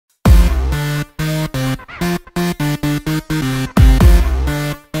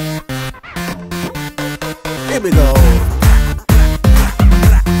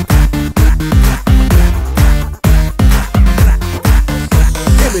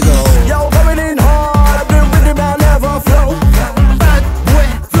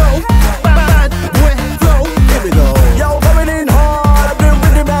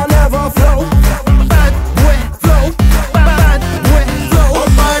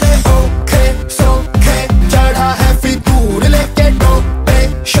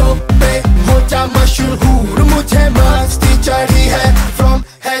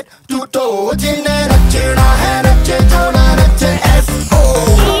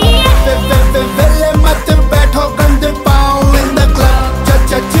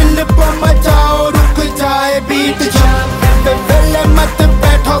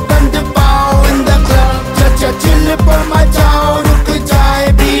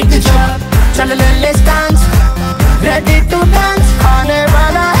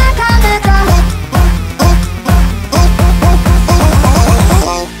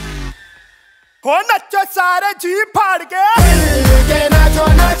जी फाड़ के नाचो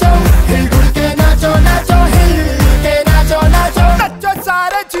नाचो, हिल के नाचो नाचो, हिल के नाचो नाचो, नच्चो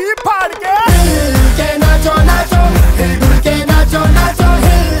सारे जी फाड़ के नाचो नाचो, हिल के नाचो नाचो,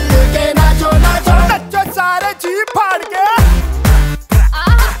 हिल के नाचो नाचो, नच्चो सारे जी फाड़ के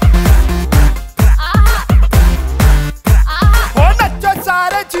हो नच्चो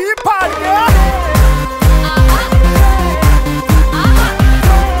सारे जी फाड़ के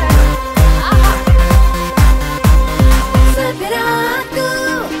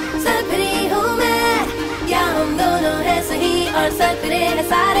सपने हैं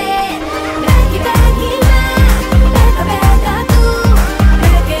सारे बैठी बैठी मैं बैठा बैठा तू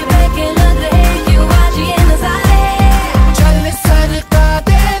बहके लग रहे क्यों आज ये नजारे चल सरका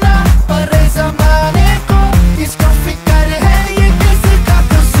देना पर ज़माने को इसको फिक्र है ये किसका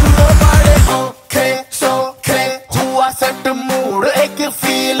कसूर बड़े ओके सोके हुआ सेट मूड एक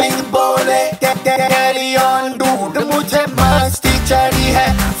फीलिंग बोले कैरी ऑन डूड मुझे मस्ती चढ़ी है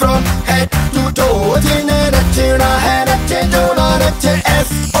फ्रॉम हेड टू टो जिन्हें नचना है नचे जो नचे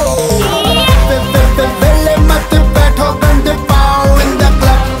F.O. वेले मत बैठो गंद पाओ in the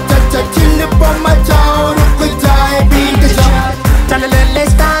club चल चिल पर मचाओ रुक जाए बीट चल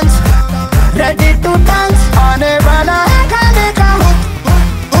let's dance ready to dance आने वाला है खाने का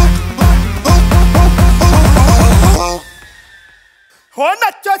हो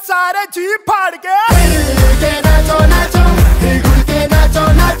नच्चो सारे जी फाड़ के नाचो नाचो हिल के नाचो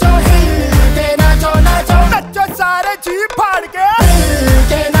नाचो हिल के नाचो नाचो नच्चो सारे जी फाड़ के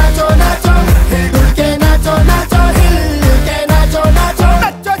नाचो नाचो हिल के नाचो नाचो हिल के नाचो नाचो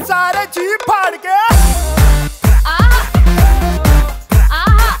नच्चो सारे जी फाड़ के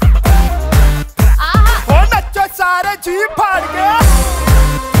हो नच्चो सारे जी फाड़ के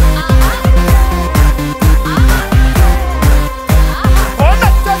हो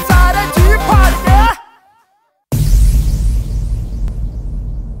नच्चो सारे जी फाड़ के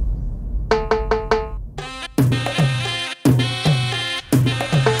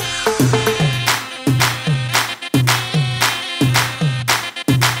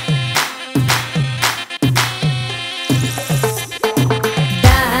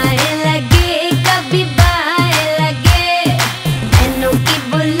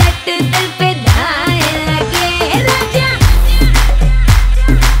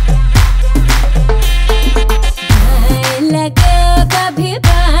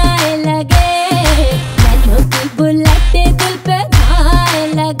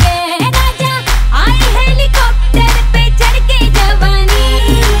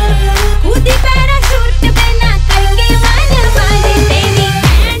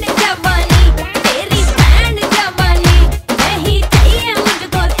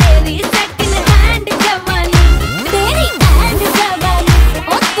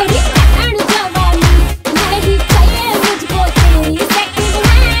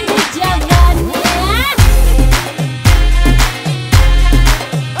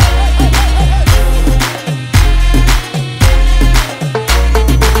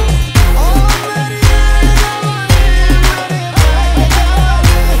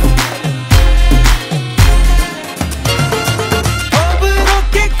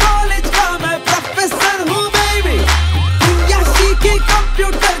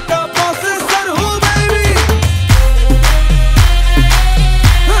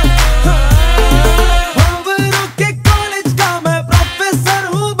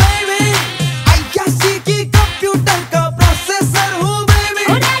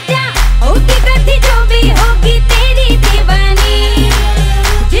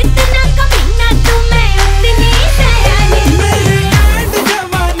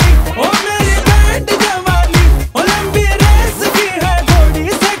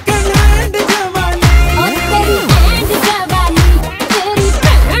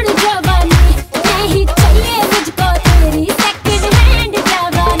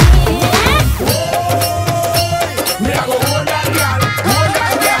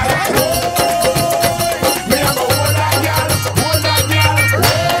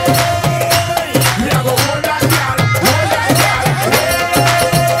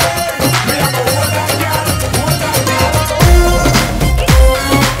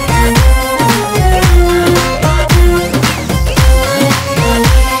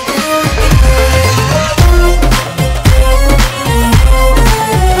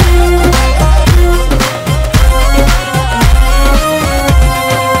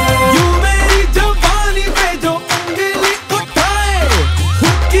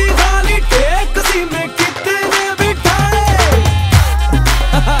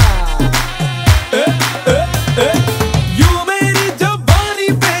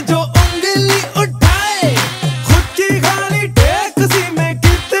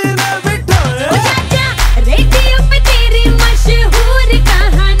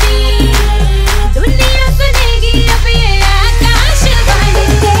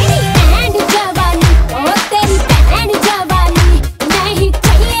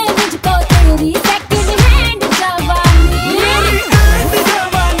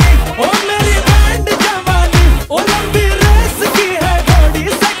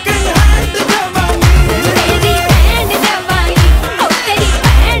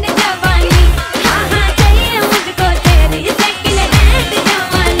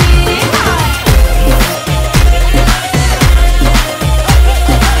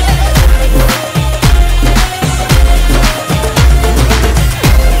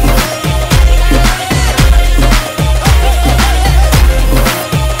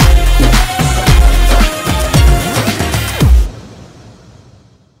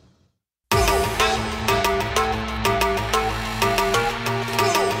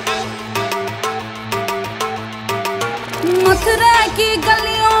की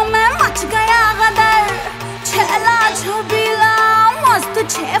गलियों में मच गया गदर, छेला छबीला मस्त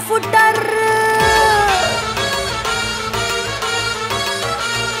 6 फुटर।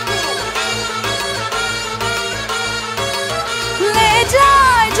 ले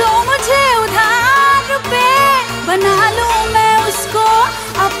जाए जो मुझे उधार पे, बना लूं मैं उसको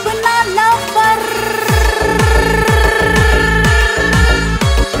अपना लवर।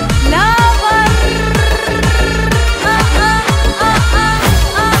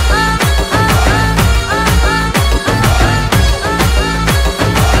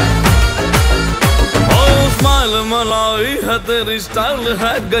 मलाई है तेरी स्टाइल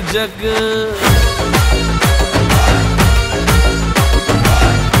है गजक,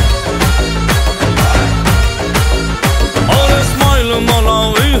 और स्माइल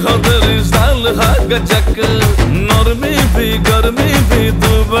मलाई है तेरी स्टाइल है गजक। नरमी भी गर्मी भी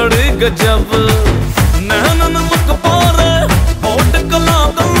तू बड़ी गजब, नैनन मुख पारे होठ कला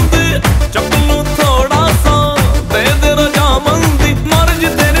गंदी, चपलू थोड़ा सा दे दे रजामंदी।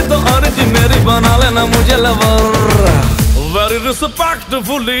 मर्जी तेरी तो अर्जी मेरी, बना लेना मुझे लवर। Very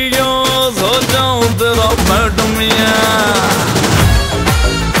respectfully yours, हो जाऊं तेरा मैडमियां।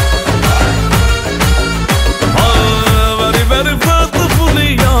 Very very faithfully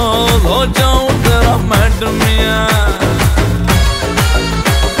yours, हो जाऊं तेरा मैडमियां।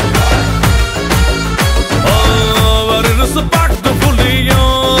 Very respectfully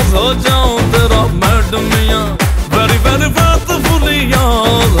yours, हो जाऊं तेरा मैडमियां। Very very faithfully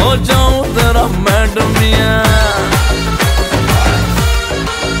yours, हो जाऊं तेरा मैडमियां।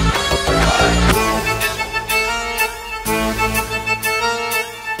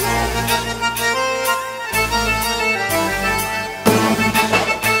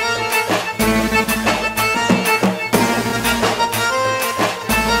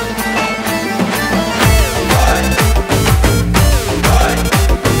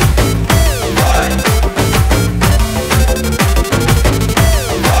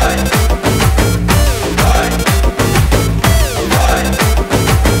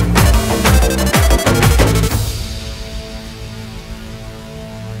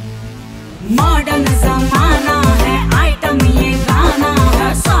 मॉडर्न जमाना है, आइटम ये गाना है,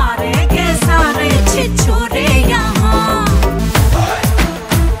 सारे के सारे छिछोरे यहाँ।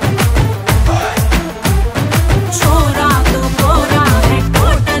 छोरा तो गोरा है,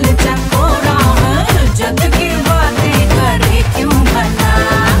 टोटल चकोरा है, इज्जत की बातें करे क्यों भला।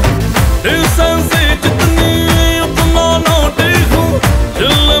 डिसेंसी जितनी उतना नोटी हूँ,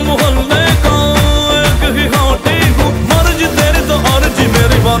 चिल्ले मोहल्ले का एक ही होटी हूँ। मर्जी तेरी तो अर्जी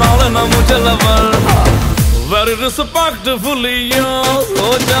मेरी, बना लेना मुझे लवर। Very respectfully yours, हो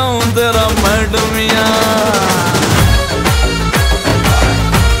जाऊं तेरा मैडमियां।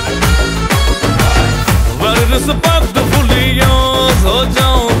 Very respectfully yours, हो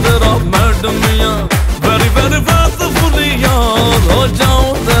जाऊं तेरा मैडमियां। Very very faithfully yours, हो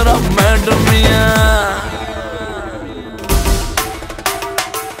जाऊं तेरा मैडमियां।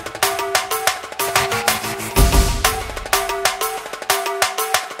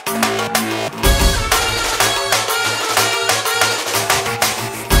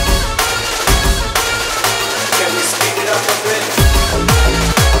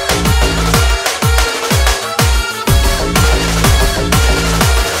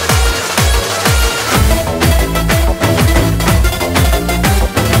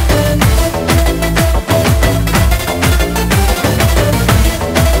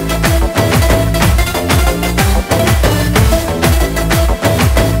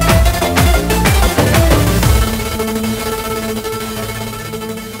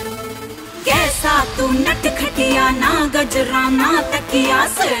 गजरा ना तकिया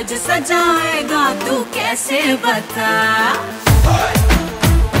सज सजाएगा तू कैसे बता।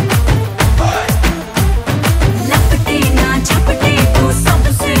 लपटे ना झपटे तू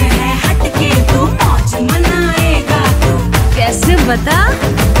सबसे है हटके, तू मौज मनाएगा तू कैसे बता।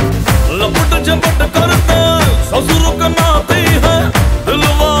 लपट झपट करते ससुर का नाती है, दिल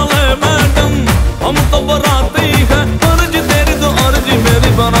वाले मैडम हम तो बराती है। अर्जी तेरी तो अर्जी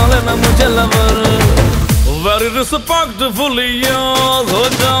मेरी, बना लेना मुझे लवर। Very respectfully yours, हो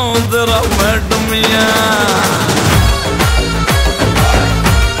जाऊं तेरा मैडमियां।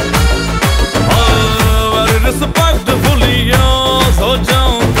 Very respectfully yours, हो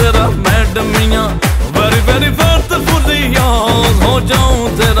जाऊं तेरा मैडमियां। Very very faithfully yours, हो जाऊं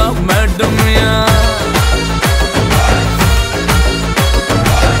तेरा मैडमियां।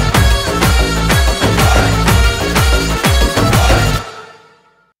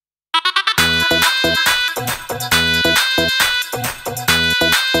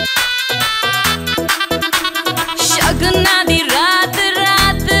 शगना दी रात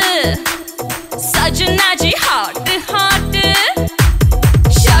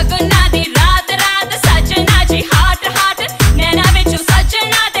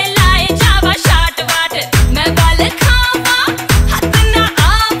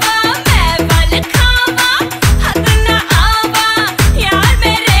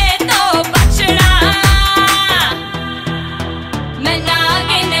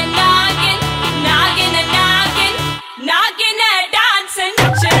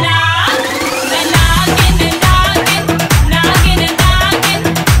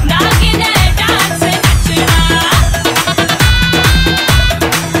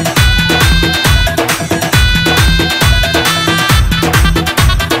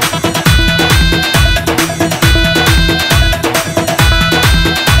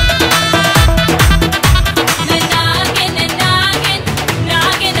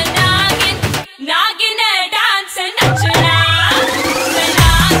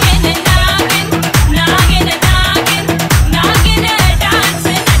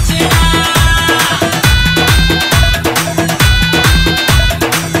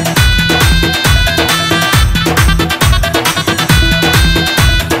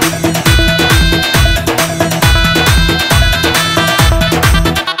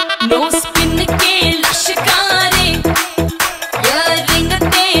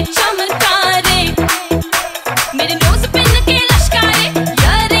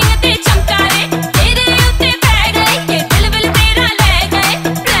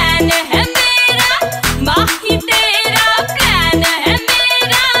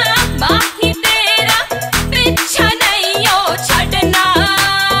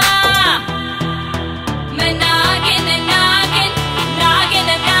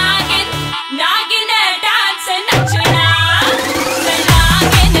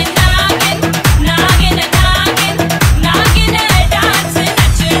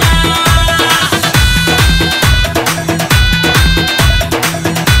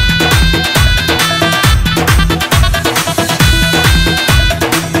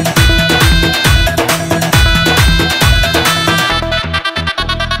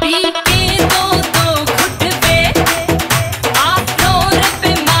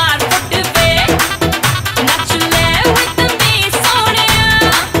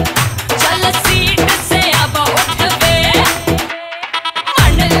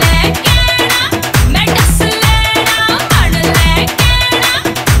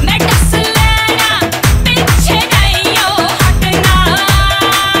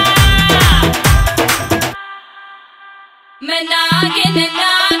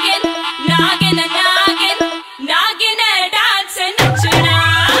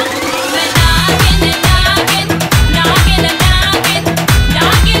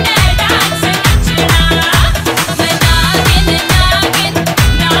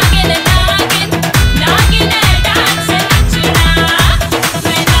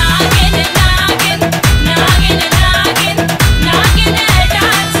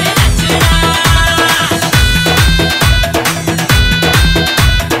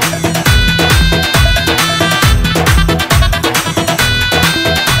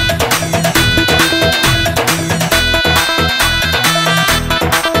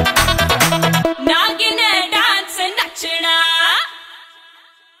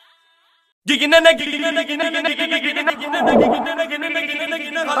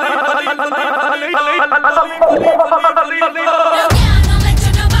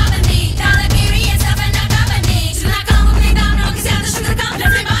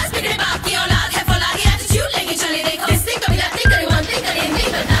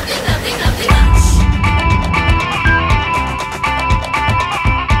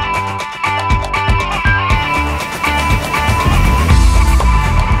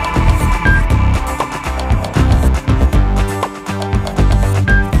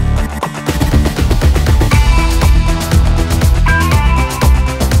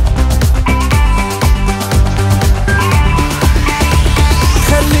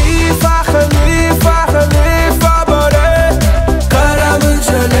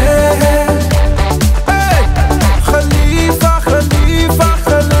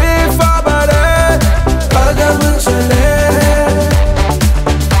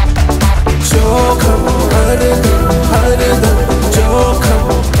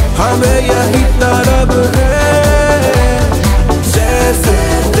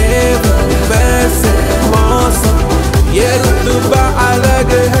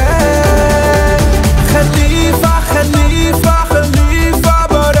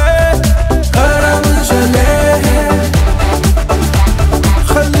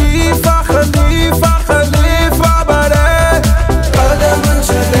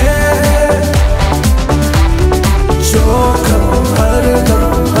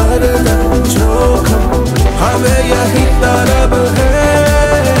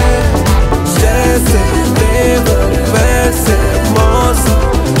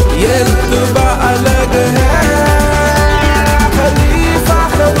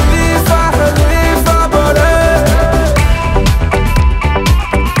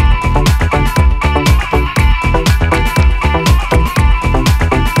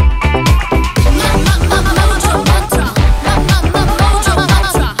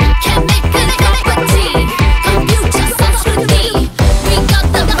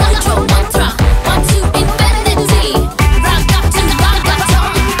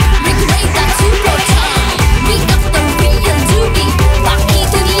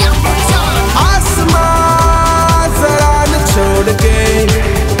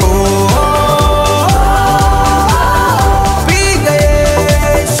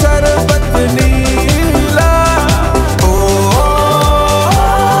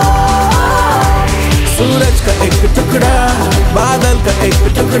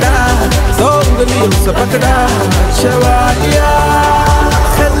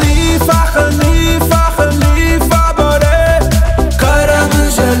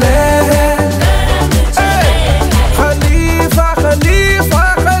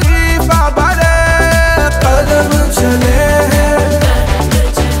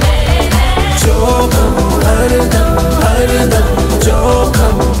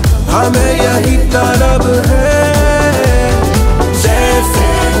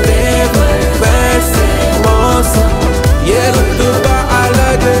ये रुतबा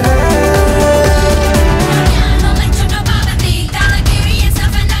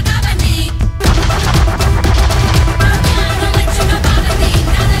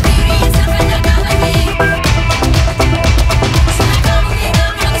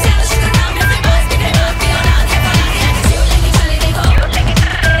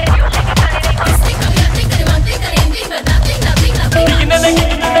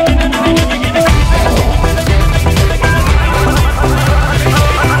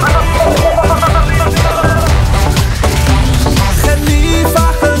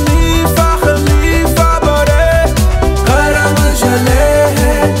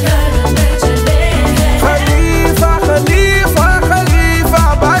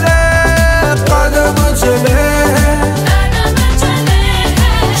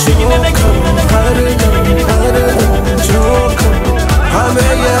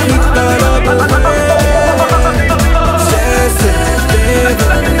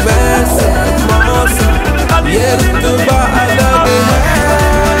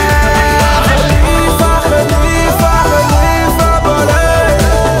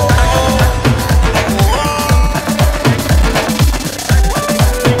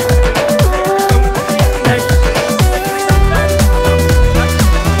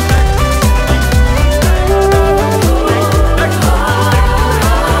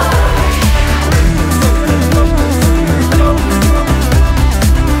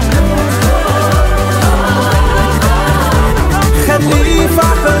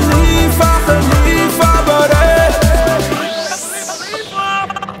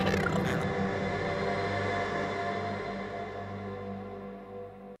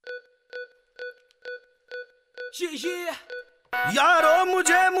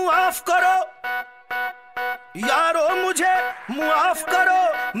करो यारो, मुझे मुआफ करो,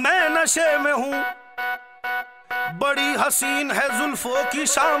 मैं नशे में हूँ। बड़ी हसीन है जुल्फों की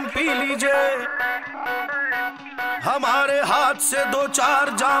शाम, पी लीजिए हमारे हाथ से 2-4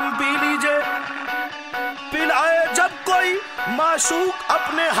 जाम पी लीजिए। पिलाए जब कोई माशूक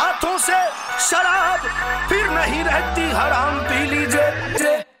अपने हाथों से शराब, फिर नहीं रहती हराम, पी लीजिए।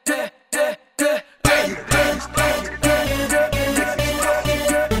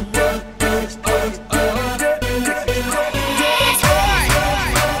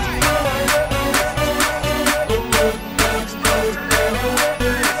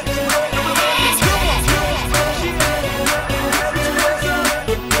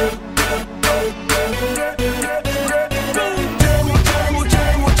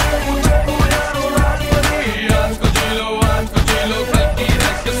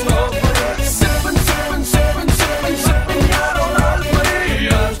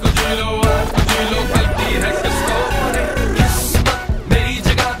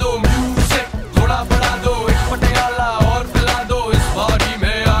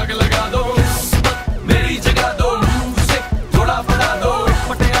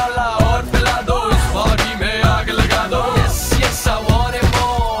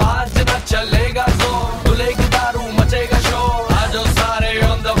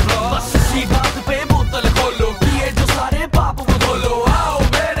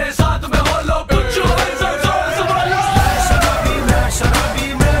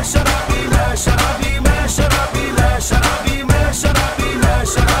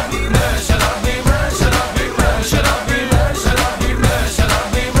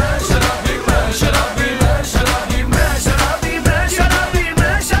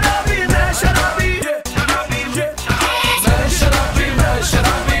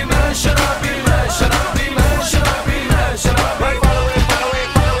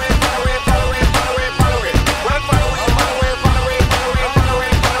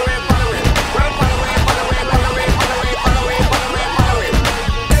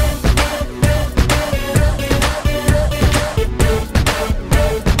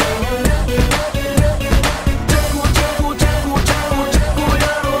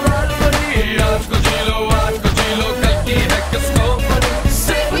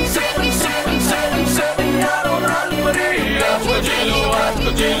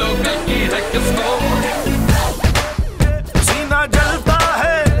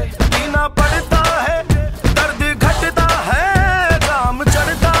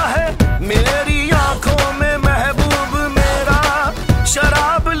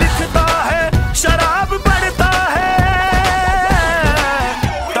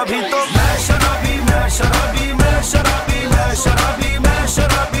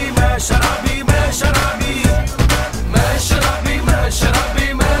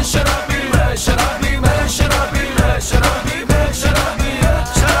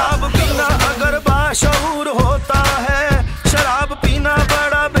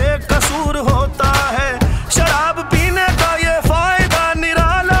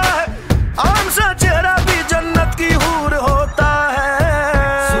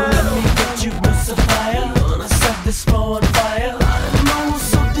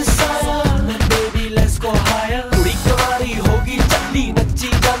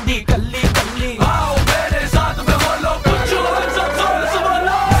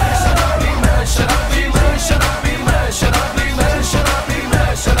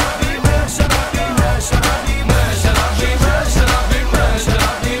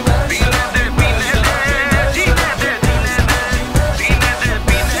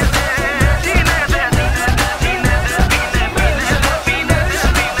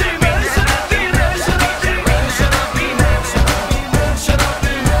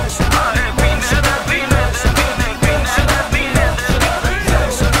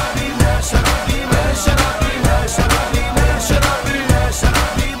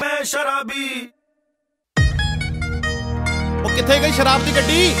 किथे गई शराब दी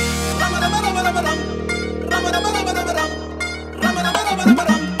गड्डी?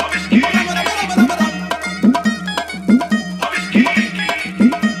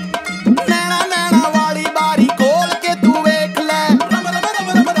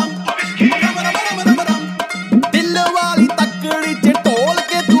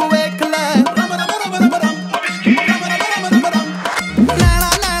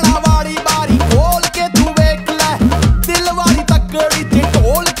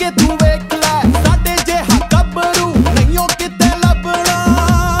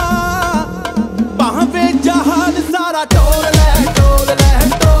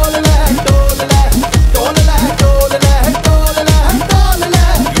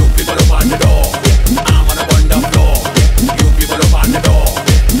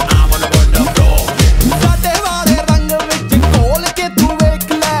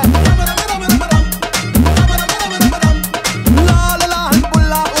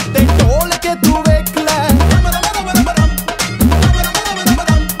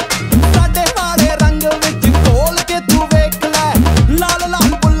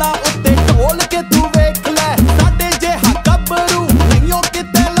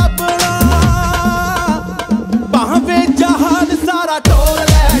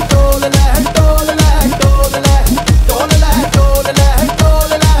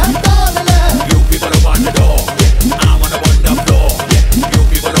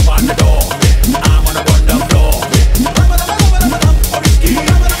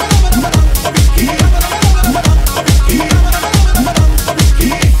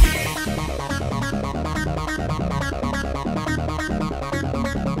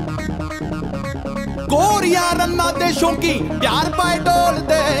 शौकी प्यार पाए डोल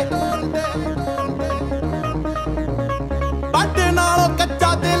दे बट नालों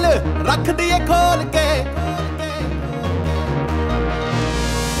कच्चा दिल रख दिए खोल के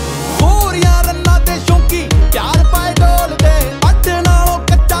गोरियां रन्ना दे शौकी प्यार पाए डोल दे बट नालों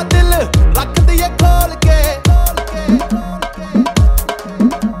कच्चा दिल रख दिए खोल के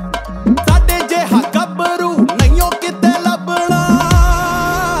साडे जेहा गबरू नहीं किते लभना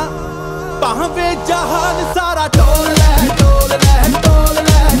भावे जहान सारा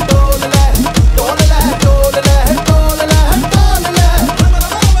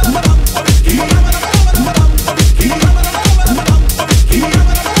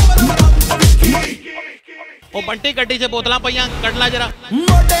बंटी गड्डी से बोतल पईयां कट ला जरा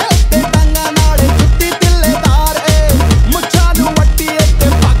मोटे उत्ते टांगा नाले जुत्ती तिल्लेदार मुच्छां नू वट्टी ते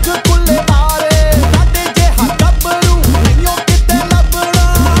पग कुल्लेदार साडे जेहा गबरू नहींओ किते लभना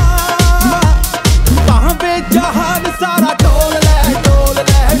भावे जहान सारा ढोल ले ढोल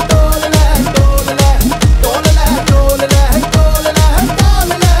ले ढोल ले ढोल ले ढोल ले ढोल ले ढोल ले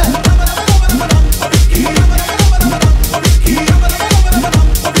ढोल ले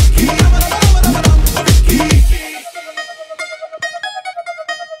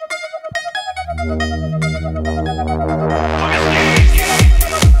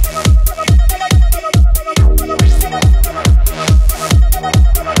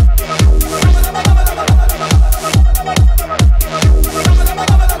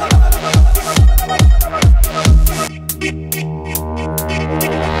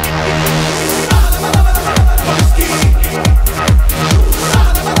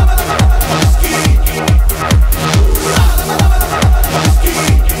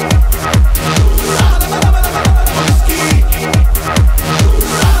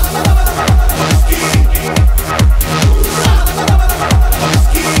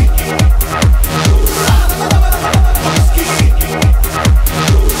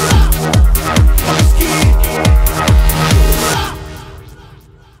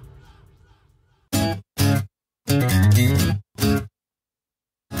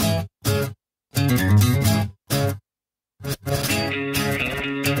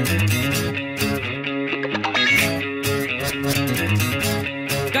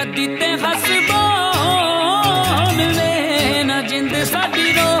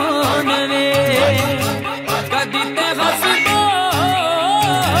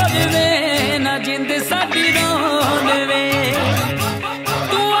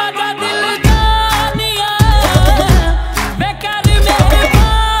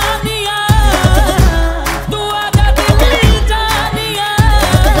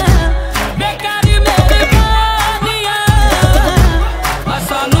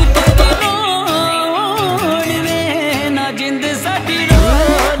Salute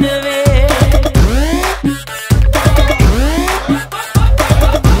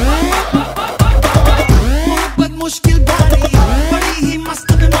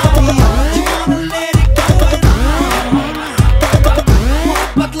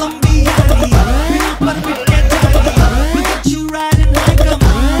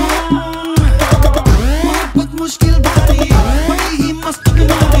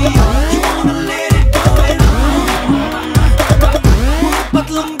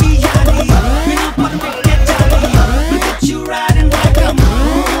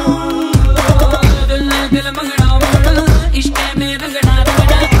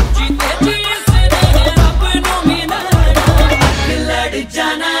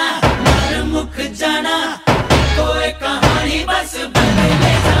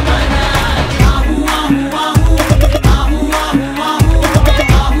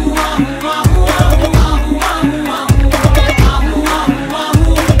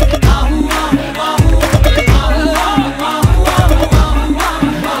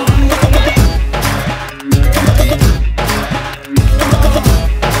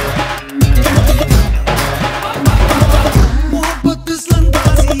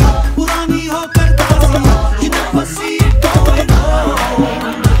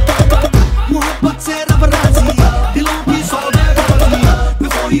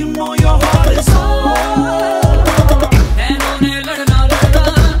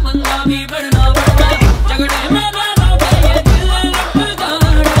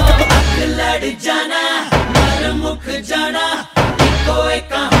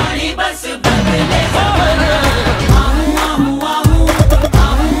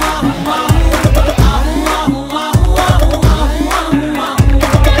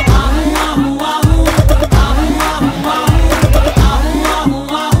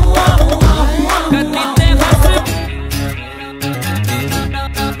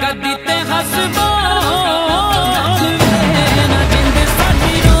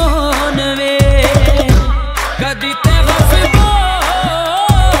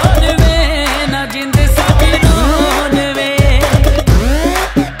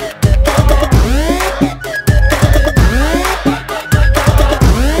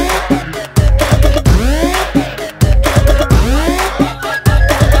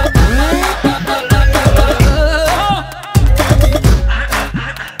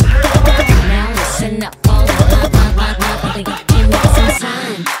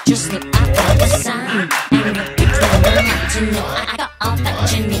just slip out of the sign. And the bitch will not to know I got all that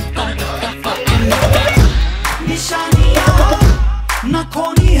you need. Go get the fuck and the निशानियाँ न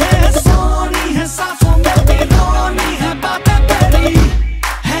खोनी है, सोनी है, सांसों में पिरोनी है, बातें तेरी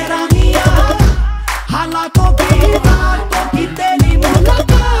हैरानियाँ, हालातों की, बातों की, तेरी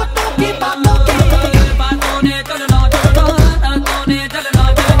मुलाकातों की, बातों की। बातों ने चलना चलना, रातों ने चलना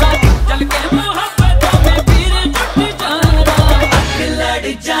चलना, चल के मोहब्बतों में फिर जुट जाना, अक लड़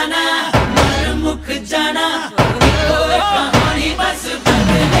जाना, मर मुक जाना, कोई कहानी बस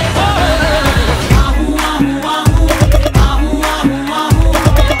बदले जाना। आहूं आहूं आहूं, आहूं आहूं आहूं,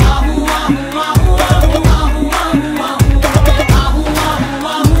 आहूं आहूं आहूं, आहूं आहूं आहूं, आहूं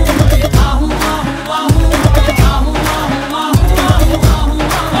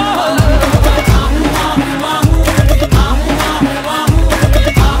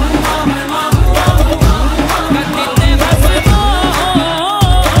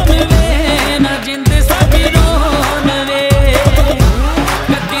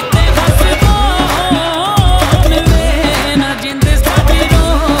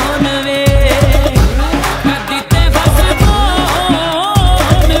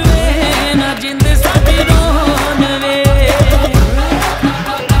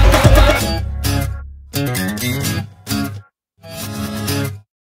आहूं,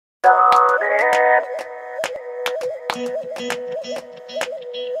 आहूं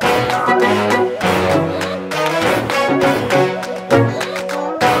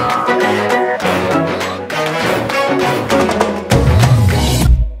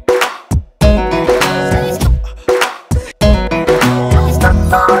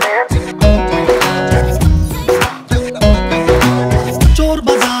चोर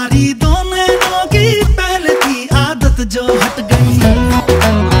बाजारी दो नैनों की पहले थी आदत जो हट गई,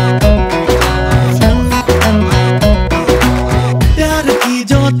 प्यार की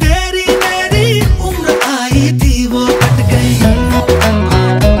जो तेरी मेरी उम्र आई थी वो कट गई।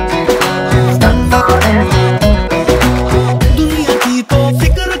 दुनिया की तो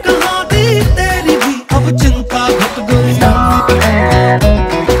फिक्र कहाँ थी, तेरी भी अब चिंता घट गई।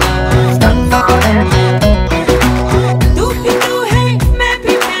 तू भी तू है, मैं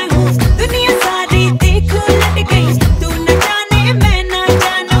भी मैं हूँ, दुनिया सारी देख लट गई। तू न जाने मैं न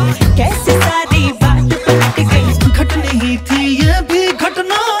जानूं, कैसे सारी बात पलट गई। घटनी ही थी ये भी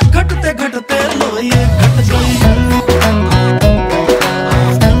घटना, घटते घटते लो ये घट गई।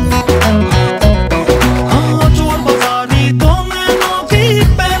 हाँ चोर बाजारी तो नैनों की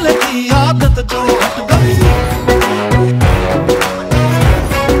पहले की आदत जो हट गई।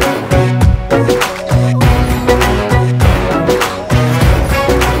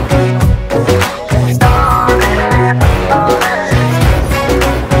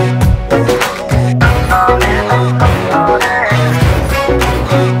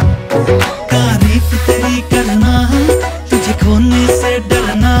 तारीफ तेरी करना, तुझे खोने से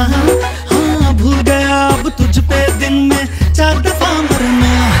डरना, हाँ भूल गया अब तुझ पे दिन में 4 दफा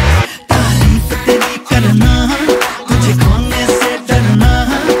मरना। तारीफ तेरी करना, तुझे खोने से डरना,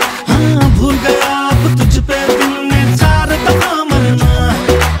 हाँ भूल गया अब तुझ पे दिन में 4 दफा मरना।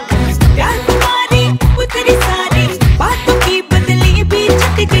 प्यार तुम्हारी उतरी सारी बातों की बदली भी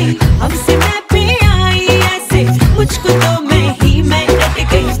छट गई। हमसे मैं भी आई ऐसे, मुझको तो मैं डट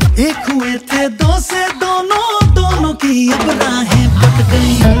गई। एक हुए थे दो से दोनों, दोनों की अब राहें बट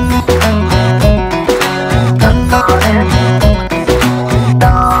गई।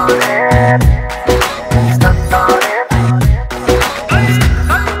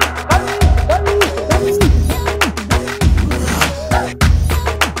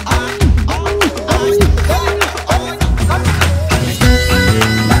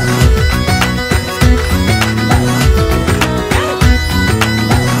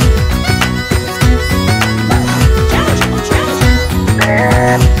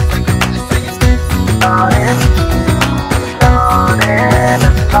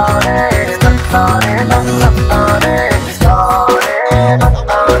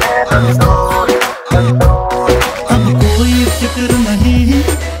 अब कोई फिक्र नहीं,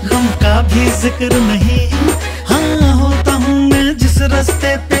 गम का भी जिक्र नहीं, हाँ होता हूँ मैं जिस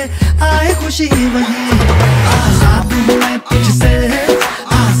रास्ते पे आए खुशी वही। आजाद हूँ मैं तुझसे,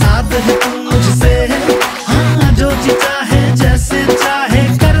 आजाद है तू मुझसे, हाँ जो जी चाहे जैसे चाहे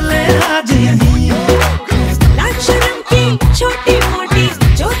कर ले आज यही। लाज शर्म की छोटी मोटी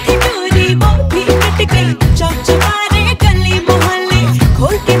जो थी दूरी वो भी कट गई। चौक चौबारे गली मोहल्ले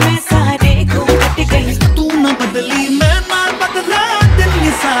खोल के मैं सारे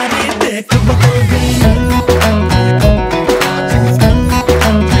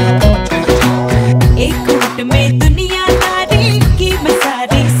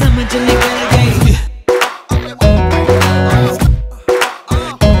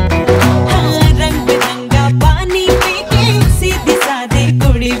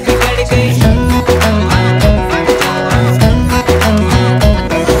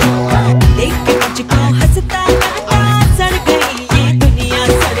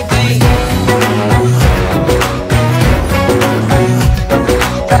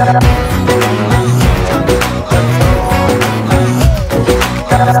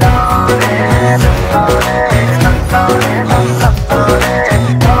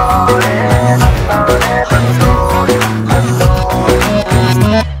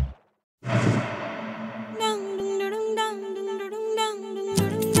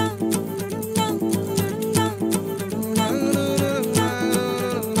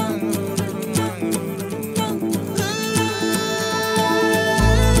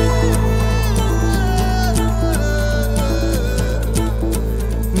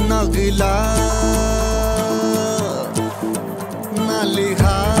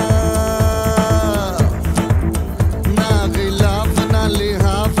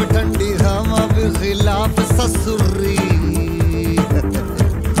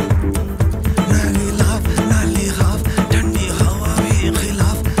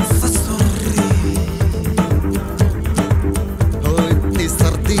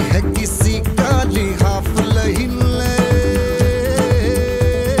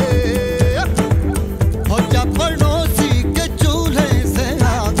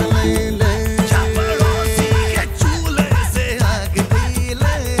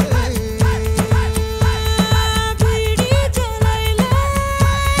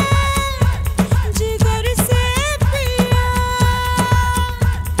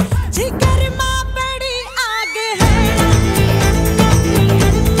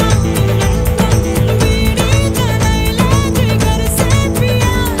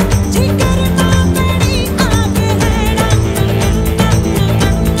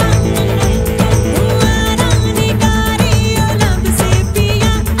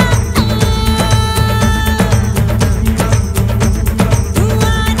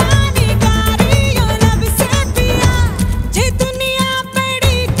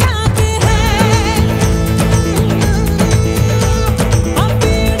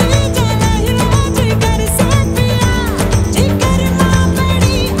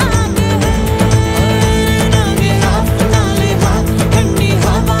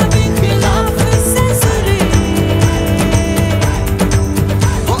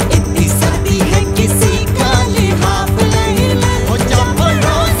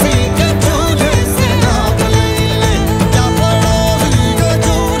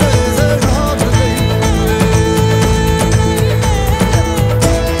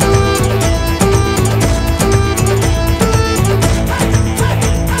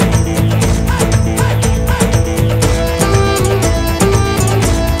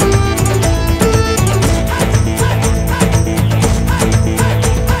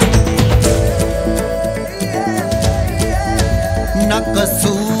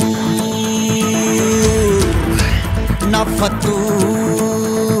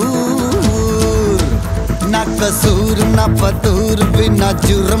कसूर ना फतूर बिना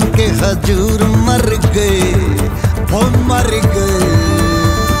जुर्म के हजूर मर गए वो मर गए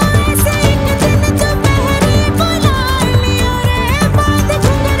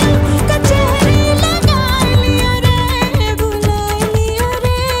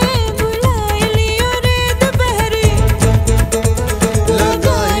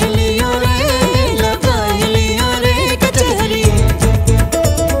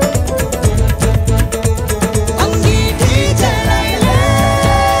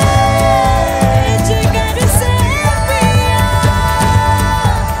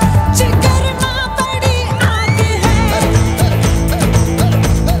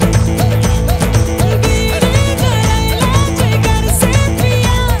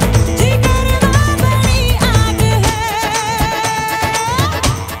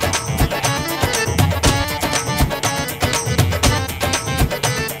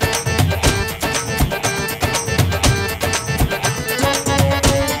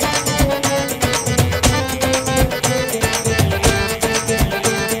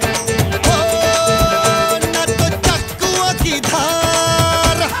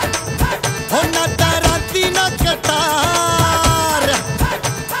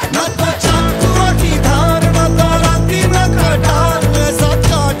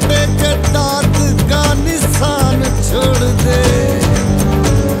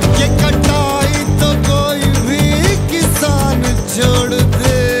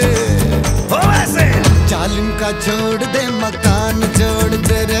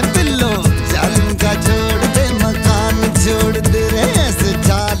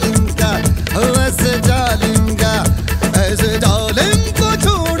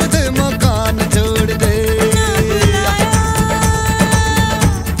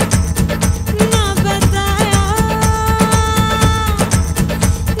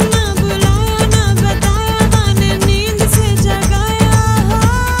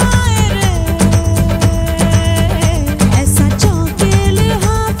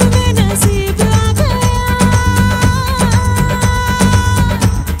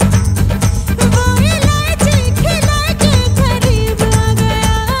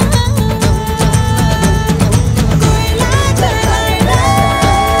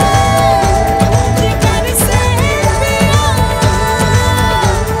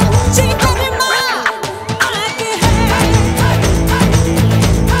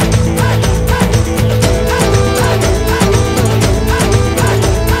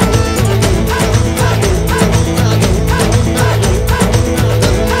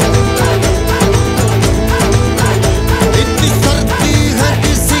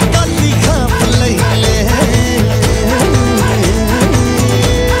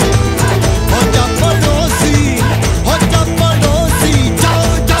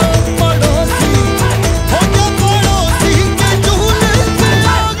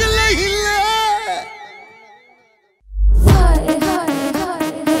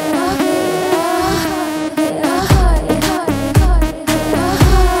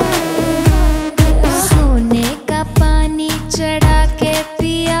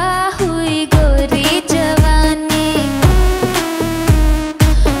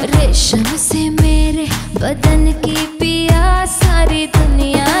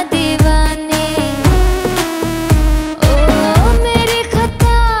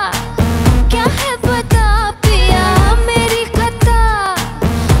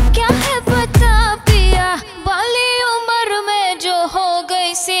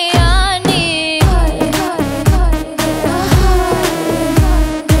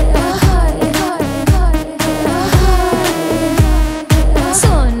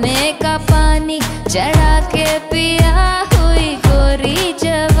चढ़ा के पिया हुई गोरी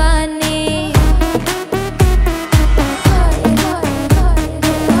जवानी।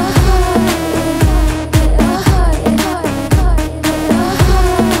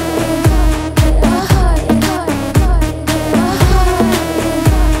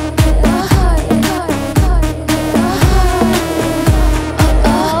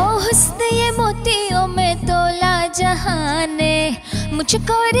 हुस्न ये मोतियों में तोला जहाने,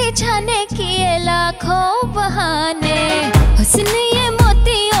 मुझको रिझाने किए लाखों बहाने। हुस्न ये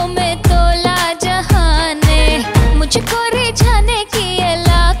मोतियों में तोला जहाने, मुझको रिझाने किए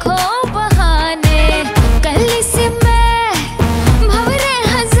लाखों बहाने। कल से मैं भंवरे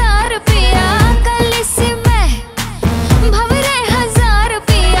हजार पिया, कल से मैं भंवरे हजार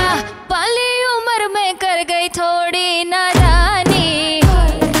पिया। पाली उम्र में कर गई थोड़ी नादानी।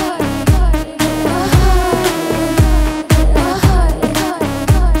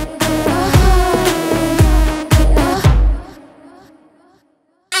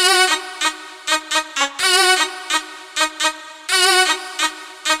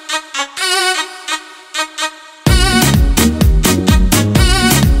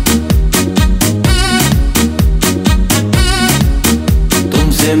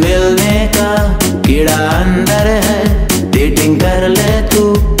 तुमसे मिलने का कीड़ा अंदर है, डेटिंग कर ले तू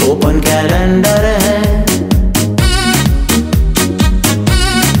ओपन कैलेंडर है।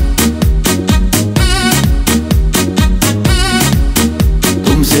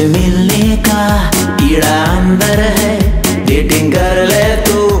 तुमसे मिलने का कीड़ा अंदर है, डेटिंग कर ले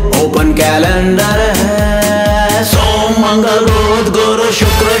तू ओपन कैलेंडर है। सोम मंगल बुध गुरु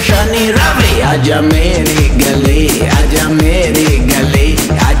शुक्र शनि रवि, आजा मेरी गली, आजा मेरी गली,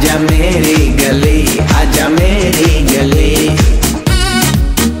 आजा मेरी गली, आजा मेरी गली।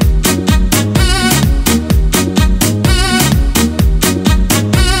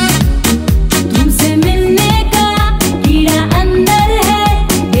 तुमसे मिलने का कीड़ा अंदर है,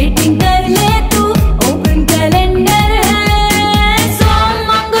 डेटिंग कर ले तू ओपन कैलेंडर है। सोम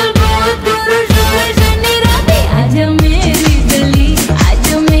मंगल बुध गुरु शुक्र शनि रवि, आजा मेरी गली,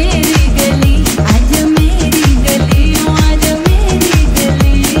 आजा मेरी गली, आजा मेरी गली, आजा मेरी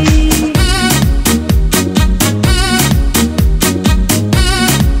गली।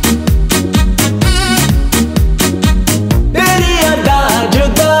 तेरी अदा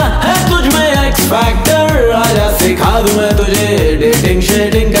जुदा है तुझ में एक्स फैक्टर, आजा सिखा दूं मैं तुझे डेटिंग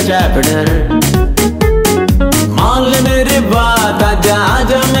शेडिंग का चैप्टर। मान ले मेरी बात, आजा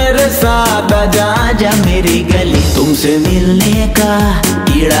आजा मेरे साथ, आजा आजा मेरी गली। तुमसे मिलने का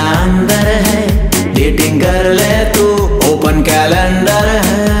कीड़ा अंदर है, डेटिंग कर ले तू ओपन कैलेंडर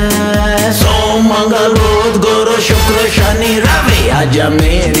है। सोम मंगल बुध गुरु शुक्र शनि रवि, आजा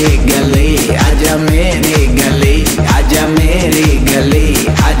मेरी गली, आजा मेरी गली, आजा मेरी गली,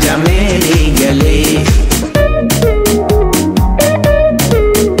 आजा मेरी गली।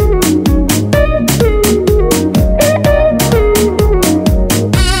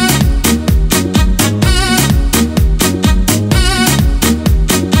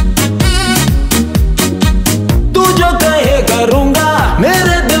 तू जो कहे करूंगा,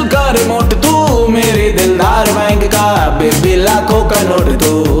 मेरे दिल का रिमोट तू, मेरी दिलदार बैंक का बेबी लाखों का नोट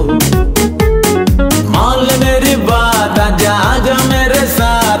तू। मान ले मेरी बात, आजा आजा मेरे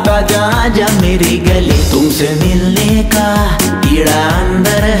साथ, आजा आजा मेरी गली। तुमसे मिलने का कीड़ा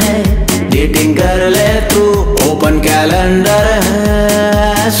अंदर है, डेटिंग कर ले तू ओपन कैलेंडर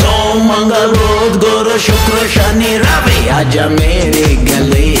है। सोम मंगल बुध गुरु शुक्र शनि रवि, आजा मेरी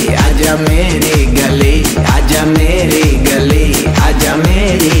गली, आजा मेरी गली, आजा मेरी गली।